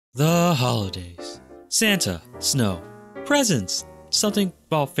The holidays. Santa, snow, presents, something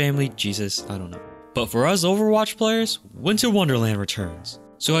about family, Jesus, I don't know. But for us Overwatch players, Winter Wonderland returns.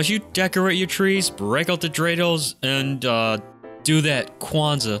 So as you decorate your trees, break out the dreidels, and do that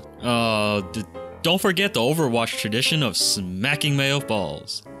Kwanzaa, don't forget the Overwatch tradition of smacking May of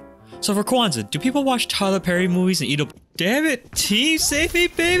balls. So for Kwanzaa, do people watch Tyler Perry movies and eat a— Damn it, team, save me,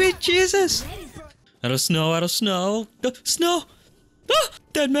 baby, Jesus! Out of snow, out of snow. Snow! Ah!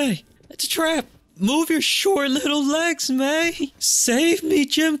 Dead May! It's a trap! Move your short little legs, May! Save me,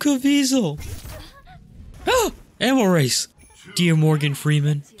 Jim Caviezel! Ah! Ammo race! Dear Morgan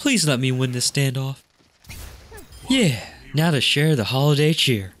Freeman, please let me win this standoff. Yeah, now to share the holiday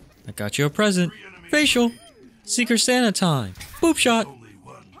cheer. I got you a present. Facial. Secret Santa time. Boop shot.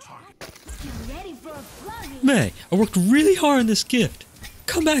 May, I worked really hard on this gift.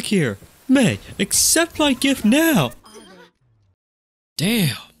 Come back here. May, accept my gift now.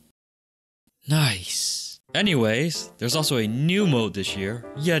 Damn. Nice. Anyways, there's also a new mode this year,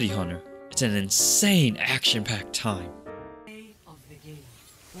 Yeti Hunter. It's an insane action-packed time.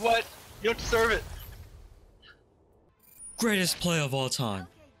 What? You don't deserve it. Greatest play of all time.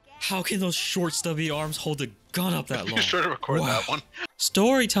 How can those short stubby arms hold a gun up that long? Be sure to record that one.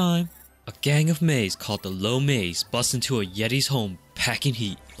 Story time. A gang of Mays called the Low Mays bust into a Yeti's home packing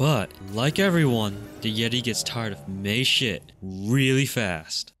heat. But, like everyone, the Yeti gets tired of May shit really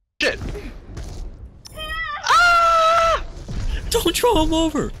fast. Shit! Don't throw him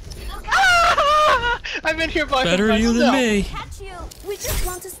over! I've been here by Better you than me. Catch you. We just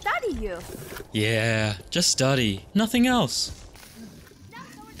want to study you. Yeah, just study. Nothing else.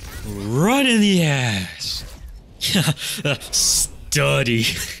 Right in the ass. Study.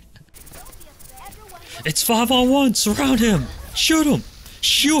 It's 5-on-1. Surround him. Shoot him.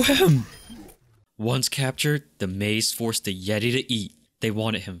 Shoot him. Once captured, the Mays forced the Yeti to eat. They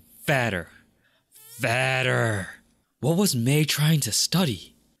wanted him fatter. Fatter. What was May trying to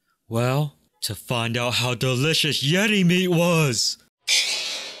study? Well, to find out how delicious Yeti meat was.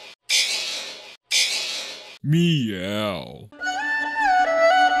 Meow.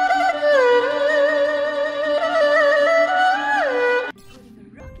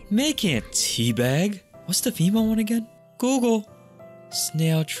 May can't teabag. What's the female one again? Google.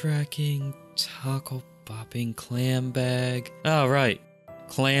 Snail tracking, taco bopping, clam bag. Oh, right.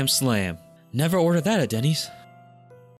 Clam slam. Never ordered that at Denny's.